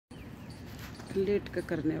Late के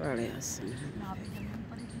करने वाले आसन हैं। यहाँ पे जमीन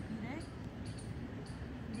पर ही टिकी रहे,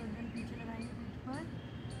 गर्दन पीछे लगाएंगे पीठ पर,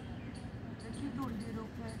 देखिए थोड़ी देर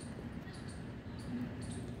रोक है,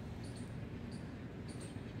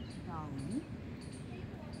 डाउन,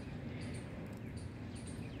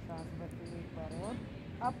 सांस भरते हुए एक बार और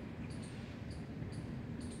अप,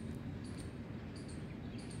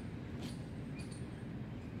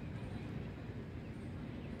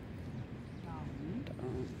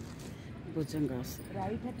 भुजंगासन।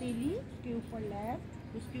 राइट हथेली उसके ऊपर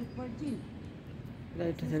लेफ्ट, उसके ऊपर चिन,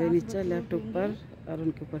 राइट हथेली नीचे, लेफ्ट ऊपर और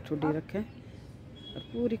उनके ऊपर ठुड्डी रखें और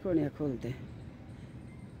पूरी कोहनियाँ खोल दें।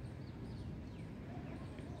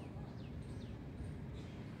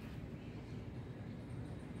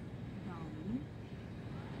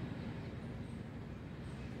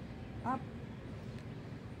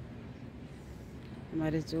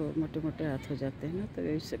 हमारे जो मोटे मोटे हाथ हो जाते हैं ना, तो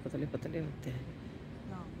इससे पतले पतले होते हैं।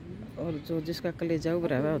 और जो जिसका कलेजा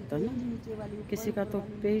उभरा हुआ होता है ना, किसी का तो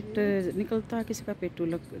पेट निकलता है, किसी का पेट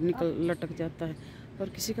लटक जाता है, और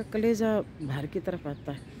किसी का कलेजा बाहर की तरफ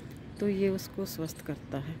आता है, तो ये उसको स्वस्थ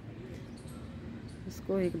करता है,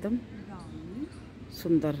 उसको एकदम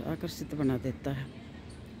सुंदर आकर्षित बना देता है।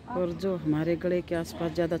 और जो हमारे गले के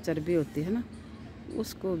आसपास ज़्यादा चर्बी होती है ना,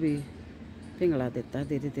 उसको भी पिघला देता है।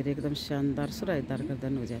 धीरे धीरे एकदम शानदार सुराहीदार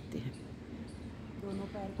गर्दन हो जाती है।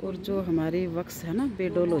 और जो हमारी वक्स है ना,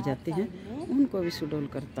 बेडोल हो जाती हैं, उनको भी सुडोल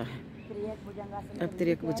करता है। अब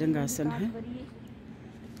तिर्यक भुजंगासन है।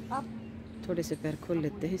 थोड़े से पैर खोल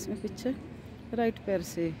लेते हैं इसमें पीछे, राइट पैर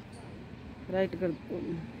से, राइट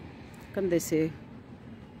कंधे से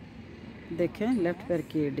देखें लेफ्ट पैर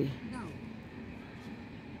की एड़ी,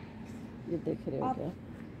 ये देख रहे हो क्या।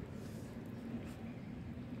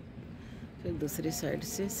 फिर दूसरी साइड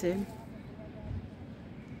से सेम,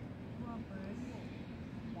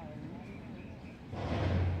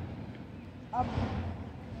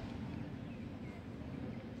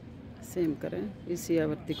 सेम करें, इसी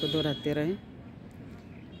आवृत्ति को दोहराते रहें।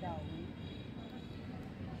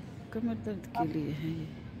 कमर दर्द के लिए है ये,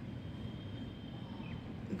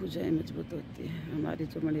 भुजाएं मजबूत होती है, हमारी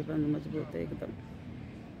जो मणिबंध मजबूत है एकदम,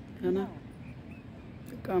 है ना।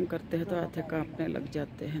 काम करते हैं तो हाथ कांपने लग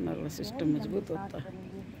जाते हैं, नर्वस सिस्टम मजबूत होता है।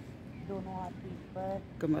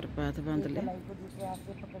 कमर पर हाथ बांध ले,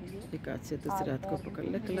 एक हाथ से दूसरे हाथ को पकड़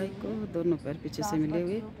ले कलाई को, दोनों पैर पीछे से मिले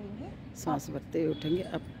हुए, सांस भरते हुए उठेंगे।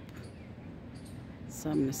 अब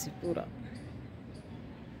सामने से पूरा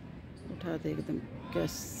उठा दे एकदम,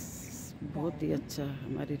 कैस बहुत ही अच्छा,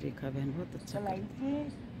 हमारी रेखा बहन बहुत अच्छा करती है।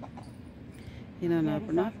 इन्होंने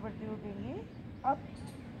अपना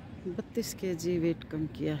 32 kg वेट कम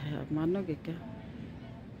किया है, आप मानोगे क्या।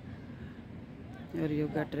 और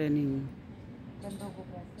योगा ट्रेनिंग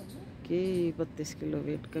की 32 किलो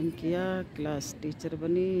वेट कम किया, क्लास टीचर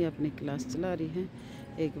बनी, अपनी क्लास चला रही हैं।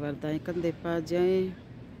 एक बार दाएं कंधे पर आ जाएं,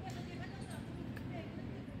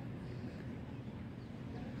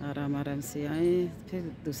 आराम आराम से आएँ,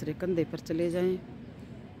 फिर दूसरे कंधे पर चले जाएं,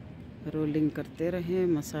 रोलिंग करते रहें।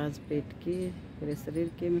 मसाज पेट की, पूरे शरीर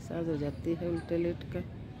की मसाज हो जाती है उल्टे लेट कर।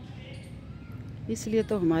 इसलिए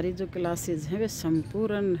तो हमारी जो क्लासेज हैं वे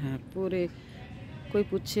संपूर्ण हैं पूरे। कोई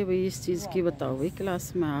पूछे भाई इस चीज़ की बताओ, भाई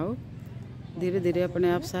क्लास में आओ, धीरे धीरे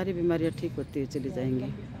अपने आप सारी बीमारियां ठीक होती हुई चली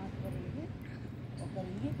जाएंगी।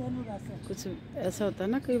 कुछ ऐसा होता है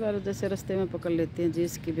ना, कई बार जैसे रास्ते में पकड़ लेते हैं जी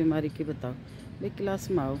इसकी बीमारी की बताओ, भाई क्लास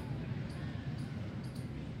में आओ।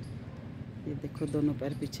 ये देखो दोनों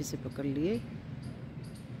पैर पीछे से पकड़ लिए,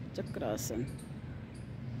 चक्रासन,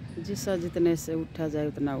 जिसा जितने से उठा जाए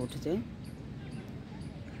उतना उठ जाए,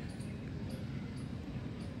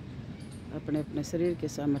 अपने अपने शरीर के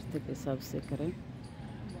सामर्थ्य के हिसाब से करें।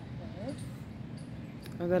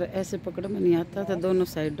 अगर ऐसे पकड़ में नहीं आता तो दोनों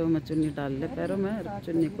साइडों में चुन्नी डाल ले पैरों में, और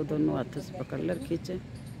चुन्नी को दोनों हाथों से पकड़ ले, खींचे।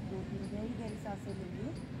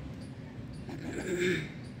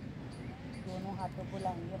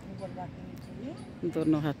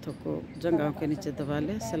 दोनों हाथों को जंघाओं के नीचे दबा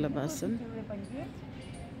ले, शलभासन।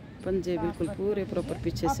 पंजे बिल्कुल पूरे प्रॉपर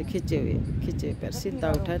पीछे से खींचे हुए पैर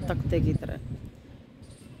सीधा उठाए तख्ते की तरह।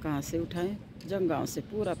 कहाँ से उठाएं, जंघाओं से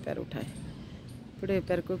पूरा पैर उठाएं, पूरे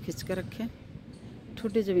पैर को खींच कर रखें,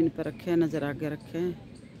 ठुड्डी जमीन पर रखें, नज़र आगे रखें,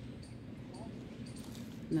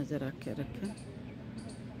 नज़र आगे रखें।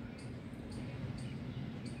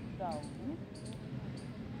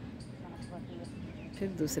 फिर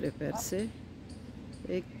दूसरे पैर से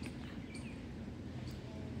एक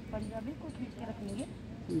पंजाबी को खींच के रखेंगे,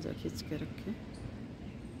 पंजा खींच के रखें।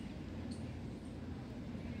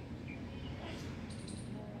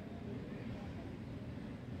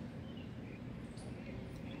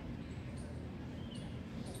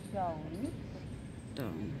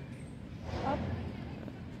 डाउन, अब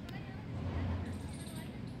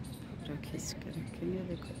पूरा खींच के रखेंगे।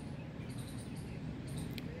 देखो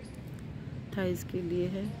थाइस के लिए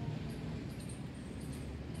है,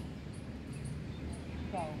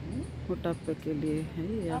 डाउन, मोटापे के लिए है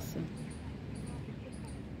ये आसन।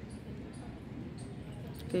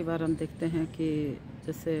 कई बार हम देखते हैं कि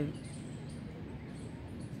जैसे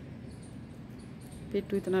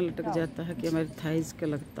पेट इतना लटक जाता है कि हमारी थाइस का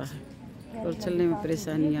लगता है और चलने में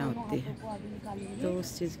परेशानियां होती हैं, तो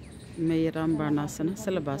उस चीज़ में ये रामबाण आसन है,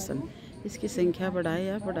 शलभासन। इसकी संख्या बढ़ाए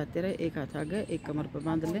या बढ़ाते रहे। एक हाथ आगे, एक कमर पर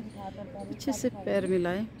बांध लें, पीछे से पैर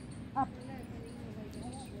मिलाएं,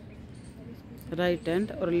 राइट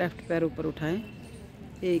हैंड और लेफ्ट पैर ऊपर उठाएं।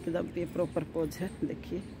 ये एकदम ये प्रॉपर पोज है।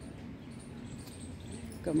 देखिए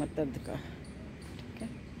कमर दर्द का, ठीक है।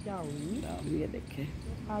 डाउन, ये देखें।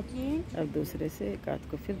 अब दूसरे से एक हाथ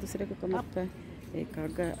को फिर दूसरे को कमर पे, एक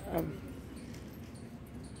आगे, अब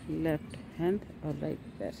लेफ्ट हैंड और राइट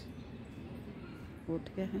पैर उठ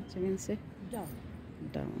गया है जमीन से,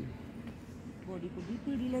 डाउन। बॉडी को भी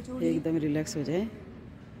पीढ़ी ले छोड़िए। एकदम रिलैक्स हो जाए।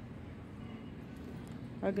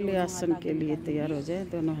 अगले आसन के लिए तैयार हो जाए।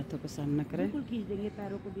 दोनों हाथों को सामने करें। बिल्कुल खींच देंगे,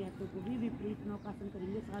 पैरों को भी हाथों को भी विपरीत नौकासन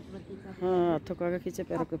करेंगे। साथ वर्ती साथ, हाँ, हाथों को आगे खींचे,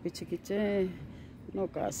 पैरों को पीछे खींचे,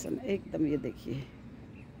 नौकासन एकदम। ये देखिए,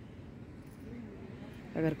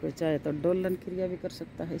 अगर कोई चाहे तो डोलन क्रिया भी कर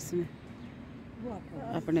सकता है इसमें। वो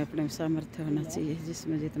आपका अपने अपने सामर्थ्य होना चाहिए,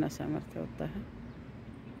 जिसमें जितना सामर्थ्य होता है।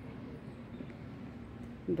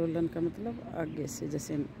 डोलन का मतलब आगे से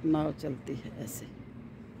जैसे नाव चलती है, ऐसे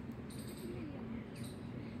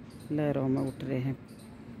लहरों में उठ रहे हैं।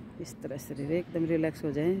 इस तरह शरीर एकदम रिलैक्स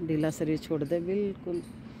हो जाए, ढीला शरीर छोड़ दे बिल्कुल।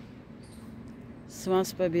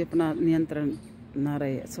 श्वास पर भी अपना नियंत्रण ना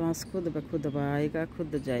रहे, श्वास खुद ब खुद आएगा,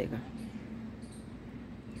 खुद जाएगा।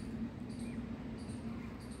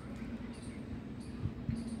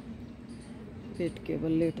 पेट के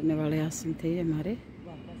बल लेटने वाले आसन थे ये हमारे।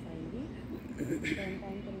 वापस आएंगे, टाइम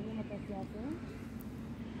करेंगे मत्स्यासन।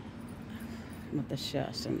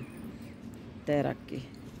 मत्स्यासन, तैराकी।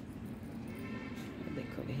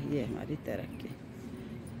 देखो भाई, ये हमारी तैराकी।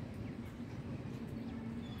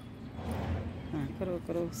 हाँ, करो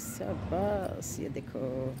करो, शाबाश। ये देखो,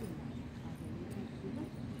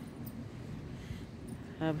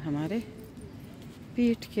 अब हमारे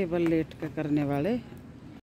पीठ के बल लेट कर करने वाले